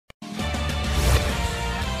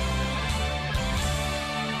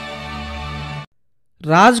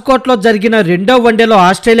రాజ్కోట్లో జరిగిన రెండో వన్డేలో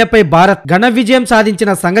ఆస్ట్రేలియాపై భారత్ ఘన విజయం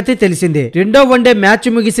సాధించిన సంగతి తెలిసిందే. రెండో వన్డే మ్యాచ్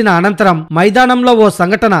ముగిసిన అనంతరం మైదానంలో ఓ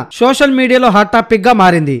సంఘటన సోషల్ మీడియాలో హాట్ టాపిక్ గా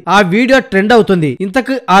మారింది. ఆ వీడియో ట్రెండ్ అవుతుంది.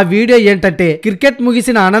 ఇంతకు ఆ వీడియో ఏంటంటే, క్రికెట్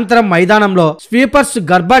ముగిసిన అనంతరం మైదానంలో స్వీపర్స్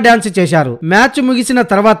గర్బా డాన్స్ చేశారు. మ్యాచ్ ముగిసిన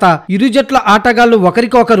తర్వాత ఇరు జట్ల ఆటగాళ్లు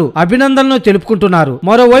ఒకరికొకరు అభినందనలు తెలుపుకుంటున్నారు.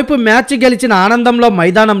 మరోవైపు మ్యాచ్ గెలిచిన ఆనందంలో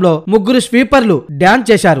మైదానంలో ముగ్గురు స్వీపర్లు డాన్స్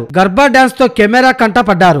చేశారు. గర్బా డాన్స్ తో కెమెరా కంట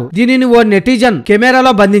పడ్డారు. దీనిని ఓ నెటిజన్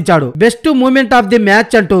కెమెరాలో బంధించాడు. Best moment of the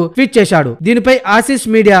match అంటూ ట్వీట్ చేశాడు. దీనిపై ఆసీస్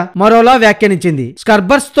మీడియా మరోలా వ్యాఖ్యానించింది.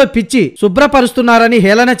 స్కర్బర్స్ తో పిచ్చి శుభ్రపరుస్తున్నారని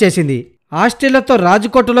హేళన చేసింది. ఆస్ట్రేలియాతో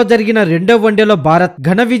రాజ్కోట్లో జరిగిన రెండో వన్డేలో భారత్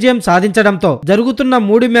ఘన విజయం సాధించడంతో జరుగుతున్న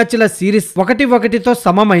 3 మ్యాచ్ల సిరీస్ 1-1తో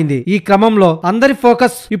సమమైంది. ఈ క్రమంలో అందరి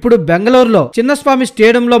ఫోకస్ ఇప్పుడు బెంగళూరులో చిన్నస్వామి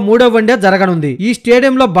స్టేడియంలో 3వ వన్డే జరగనుంది. ఈ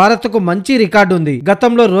స్టేడియంలో భారత్ కు మంచి రికార్డు ఉంది.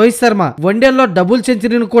 గతంలో రోహిత్ శర్మ వన్డేల్లో డబుల్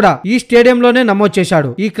సెంచరీని కూడా ఈ స్టేడియంలోనే నమోదు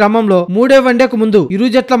చేశాడు. ఈ క్రమంలో 3వ వన్డేకు ముందు ఇరు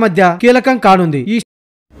జట్ల మధ్య కీలకం కానుంది. ఈ